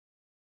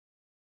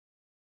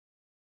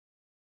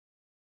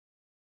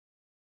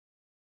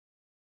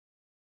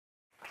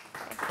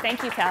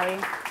Thank you, Talley.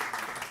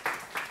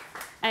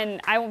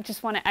 And I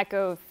just want to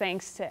echo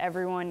thanks to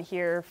everyone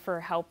here for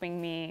helping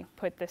me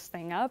put this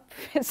thing up.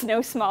 It's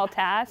no small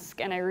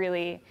task, and I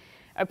really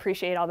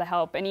appreciate all the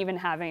help. And even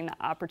having the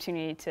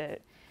opportunity to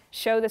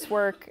show this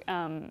work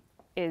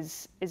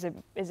is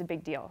a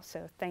big deal.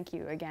 So thank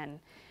you again.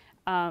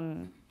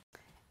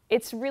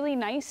 It's really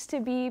nice to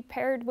be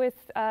paired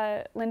with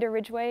Linda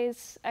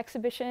Ridgway's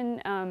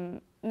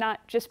exhibition,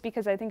 not just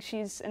because I think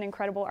she's an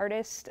incredible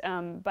artist,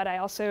 but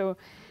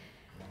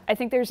I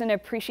think there's an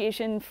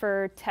appreciation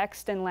for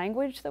text and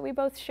language that we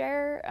both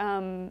share,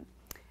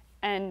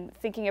 and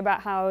thinking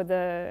about how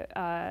the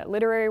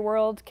literary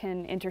world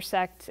can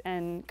intersect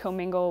and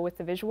commingle with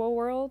the visual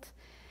world.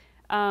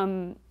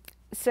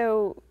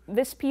 So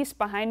this piece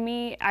behind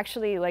me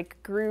actually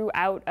grew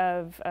out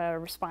of a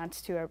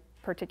response to a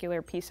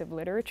particular piece of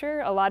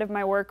literature. A lot of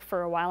my work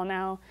for a while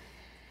now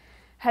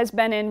has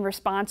been in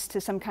response to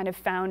some kind of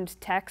found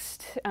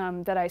text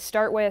that I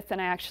start with,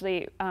 and I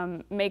actually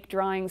make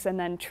drawings and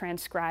then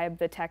transcribe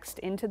the text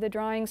into the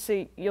drawings.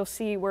 So you'll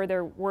see where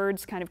their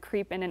words kind of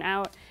creep in and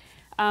out.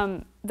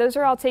 Those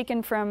are all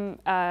taken from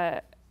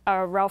a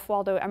Ralph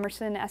Waldo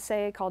Emerson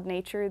essay called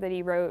Nature that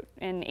he wrote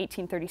in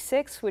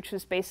 1836, which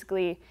was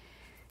basically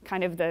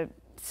kind of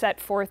set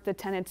forth the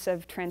tenets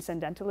of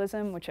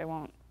transcendentalism, which I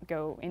won't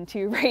go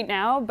into right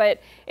now, but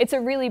it's a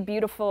really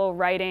beautiful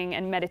writing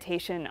and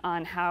meditation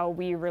on how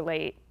we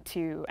relate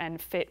to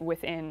and fit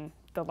within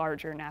the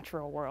larger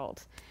natural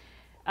world.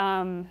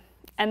 And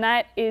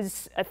that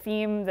is a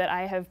theme that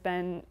I have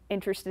been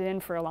interested in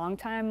for a long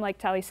time. Like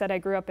Talley said, I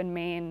grew up in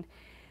Maine,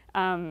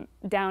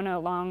 down a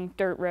long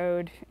dirt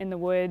road in the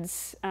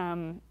woods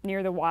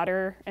near the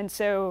water, and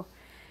so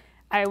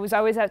I was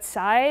always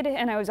outside,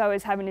 and I was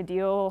always having to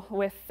deal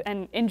with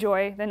and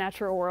enjoy the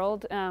natural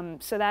world.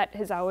 So that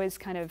has always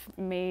kind of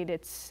made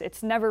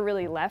it's never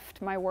really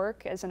left my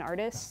work as an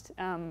artist.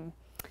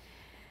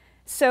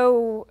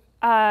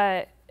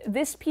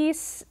 This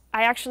piece,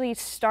 I actually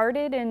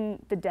started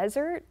in the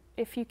desert,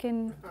 if you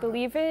can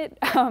believe it.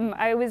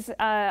 I was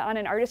on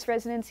an artist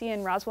residency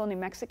in Roswell, New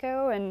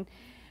Mexico, and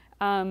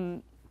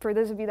for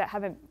those of you that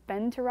haven't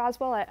been to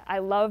Roswell, I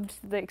loved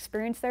the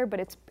experience there, but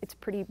it's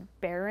pretty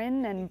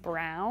barren and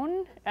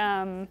brown.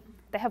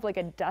 They have like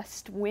a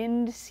dust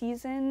wind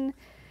season.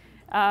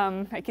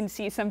 I can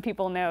see some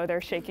people know, they're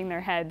shaking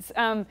their heads.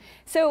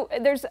 So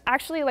there's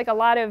actually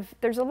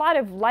there's a lot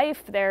of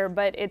life there,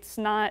 but it's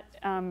not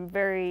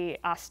very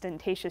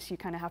ostentatious. You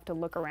kind of have to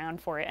look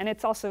around for it. And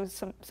it's also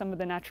some of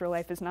the natural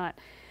life is not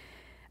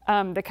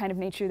the kind of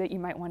nature that you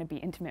might want to be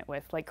intimate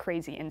with, like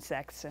crazy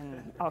insects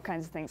and all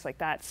kinds of things like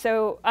that.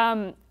 So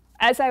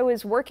as I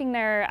was working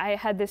there, I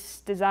had this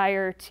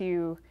desire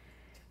to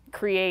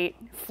create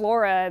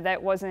flora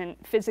that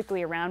wasn't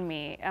physically around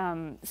me.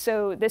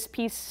 So this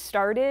piece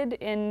started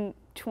in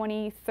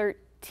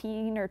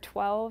 2013 or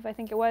 12, I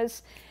think it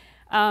was.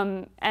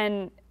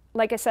 And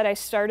like I said, I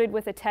started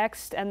with a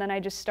text, and then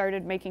I just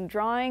started making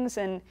drawings.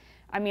 And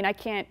I mean, I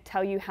can't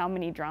tell you how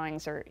many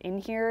drawings are in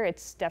here.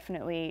 It's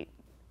definitely,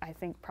 I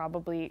think,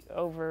 probably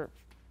over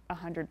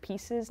 100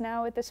 pieces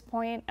now at this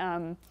point.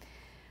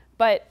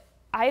 But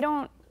I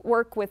don't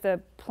work with a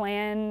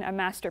plan, a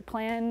master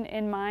plan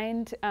in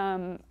mind.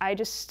 I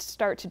just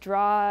start to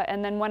draw,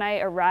 and then when I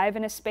arrive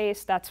in a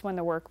space, that's when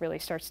the work really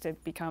starts to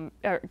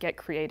get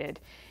created,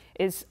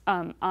 is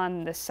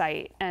on the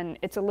site. And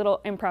it's a little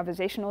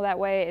improvisational that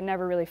way. It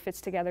never really fits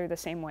together the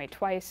same way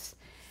twice.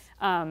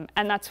 And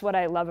that's what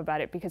I love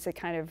about it, because it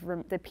kind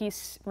of, the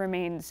piece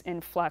remains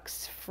in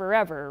flux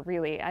forever,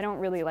 really. I don't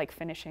really like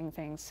finishing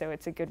things, so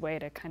it's a good way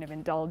to kind of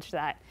indulge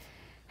that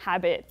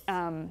habit,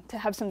 to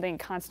have something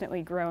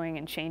constantly growing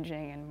and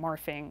changing and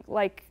morphing,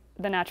 like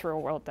the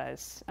natural world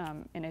does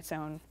in its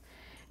own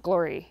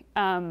glory.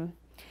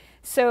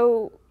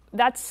 So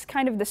that's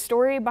kind of the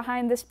story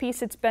behind this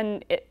piece.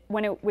 When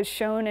it was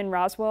shown in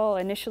Roswell,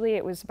 initially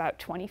it was about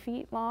 20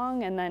 feet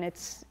long, and then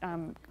it's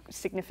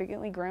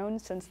significantly grown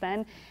since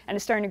then. And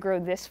it's starting to grow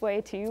this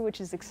way too, which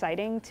is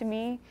exciting to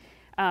me,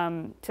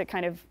 to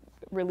kind of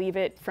relieve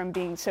it from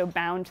being so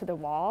bound to the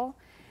wall.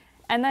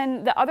 And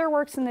then the other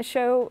works in the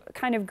show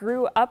kind of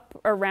grew up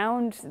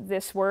around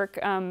this work.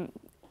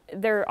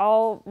 They're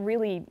all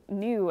really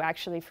new,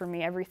 actually, for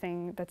me,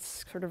 everything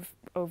that's sort of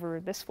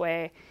over this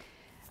way.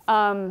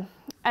 And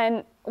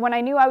when I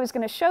knew I was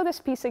going to show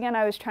this piece again,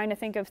 I was trying to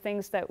think of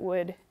things that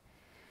would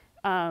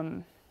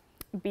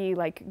be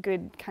like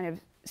good kind of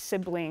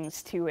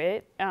siblings to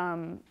it.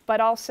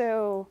 But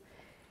also,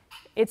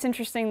 it's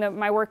interesting that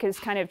my work has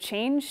kind of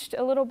changed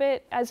a little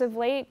bit as of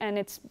late,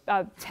 and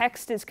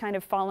text is kind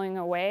of falling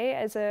away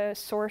as a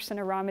source and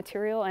a raw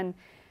material, and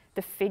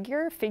the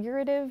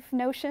figurative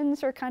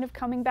notions are kind of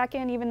coming back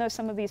in, even though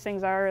some of these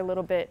things are a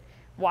little bit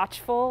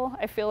watchful.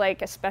 I feel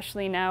like,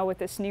 especially now with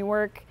this new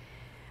work,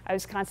 I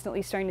was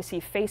constantly starting to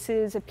see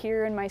faces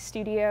appear in my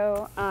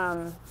studio,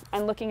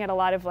 and looking at a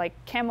lot of like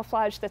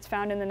camouflage that's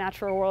found in the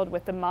natural world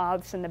with the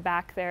moths in the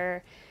back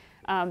there.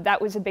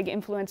 That was a big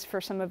influence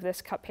for some of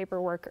this cut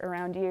paper work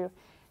around you.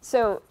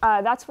 So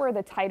that's where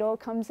the title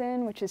comes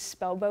in, which is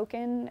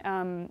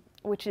Spelboken.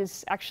 which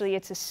is actually,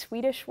 it's a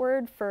Swedish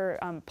word for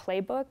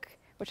playbook,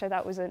 which I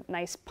thought was a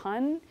nice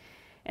pun,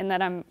 and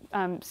that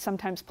I'm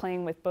sometimes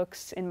playing with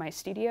books in my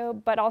studio.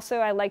 But also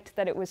I liked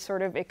that it was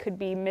sort of, it could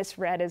be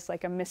misread as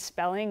like a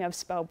misspelling of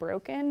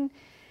Spelboken.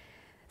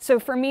 So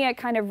for me, it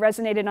kind of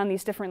resonated on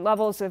these different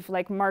levels of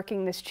like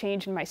marking this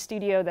change in my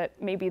studio, that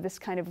maybe this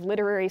kind of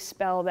literary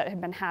spell that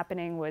had been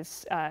happening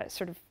was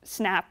sort of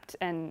snapped,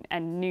 and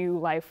new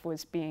life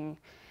was being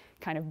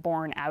kind of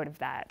born out of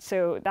that.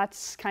 So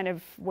that's kind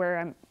of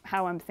where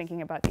how I'm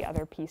thinking about the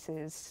other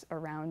pieces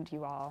around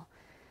you all.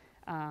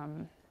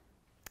 I'm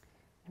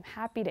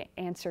happy to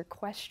answer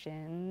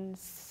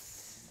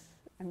questions.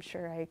 I'm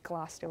sure I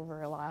glossed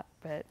over a lot,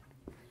 but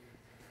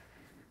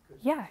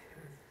yeah.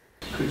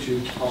 Could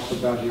you talk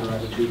about your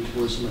attitude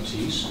towards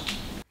Matisse?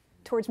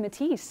 Towards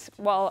Matisse?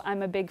 Well,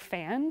 I'm a big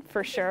fan,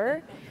 for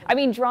sure. I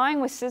mean, drawing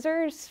with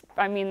scissors,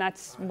 I mean,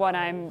 that's what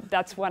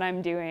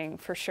I'm doing,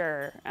 for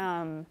sure.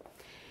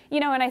 You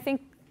know, and I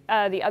think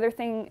the other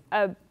thing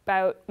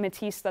about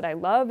Matisse that I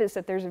love is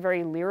that there's a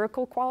very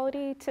lyrical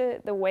quality to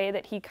the way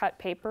that he cut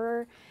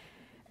paper.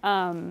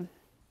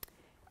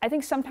 I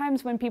think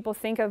sometimes when people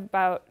think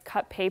about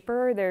cut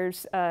paper,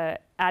 there's an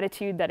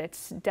attitude that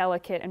it's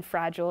delicate and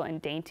fragile and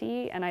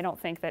dainty, and I don't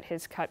think that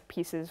his cut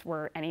pieces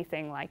were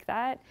anything like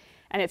that.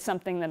 And it's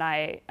something that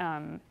I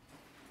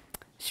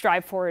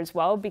strive for as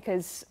well,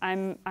 because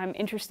I'm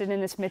interested in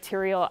this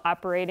material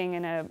operating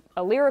in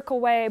a lyrical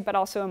way, but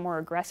also a more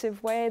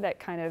aggressive way that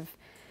kind of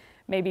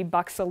maybe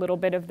bucks a little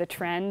bit of the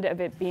trend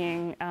of it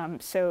being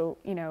so,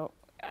 you know,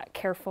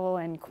 careful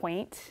and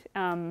quaint.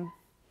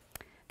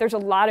 There's a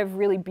lot of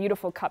really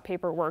beautiful cut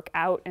paper work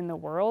out in the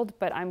world,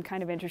 but I'm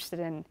kind of interested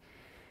in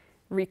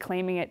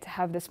reclaiming it to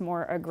have this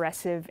more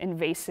aggressive,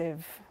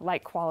 invasive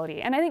light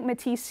quality. And I think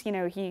Matisse, you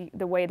know,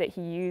 the way that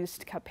he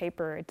used cut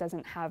paper, it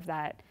doesn't have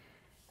that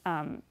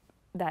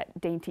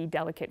that dainty,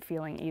 delicate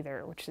feeling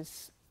either, which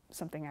is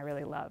something I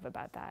really love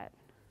about that.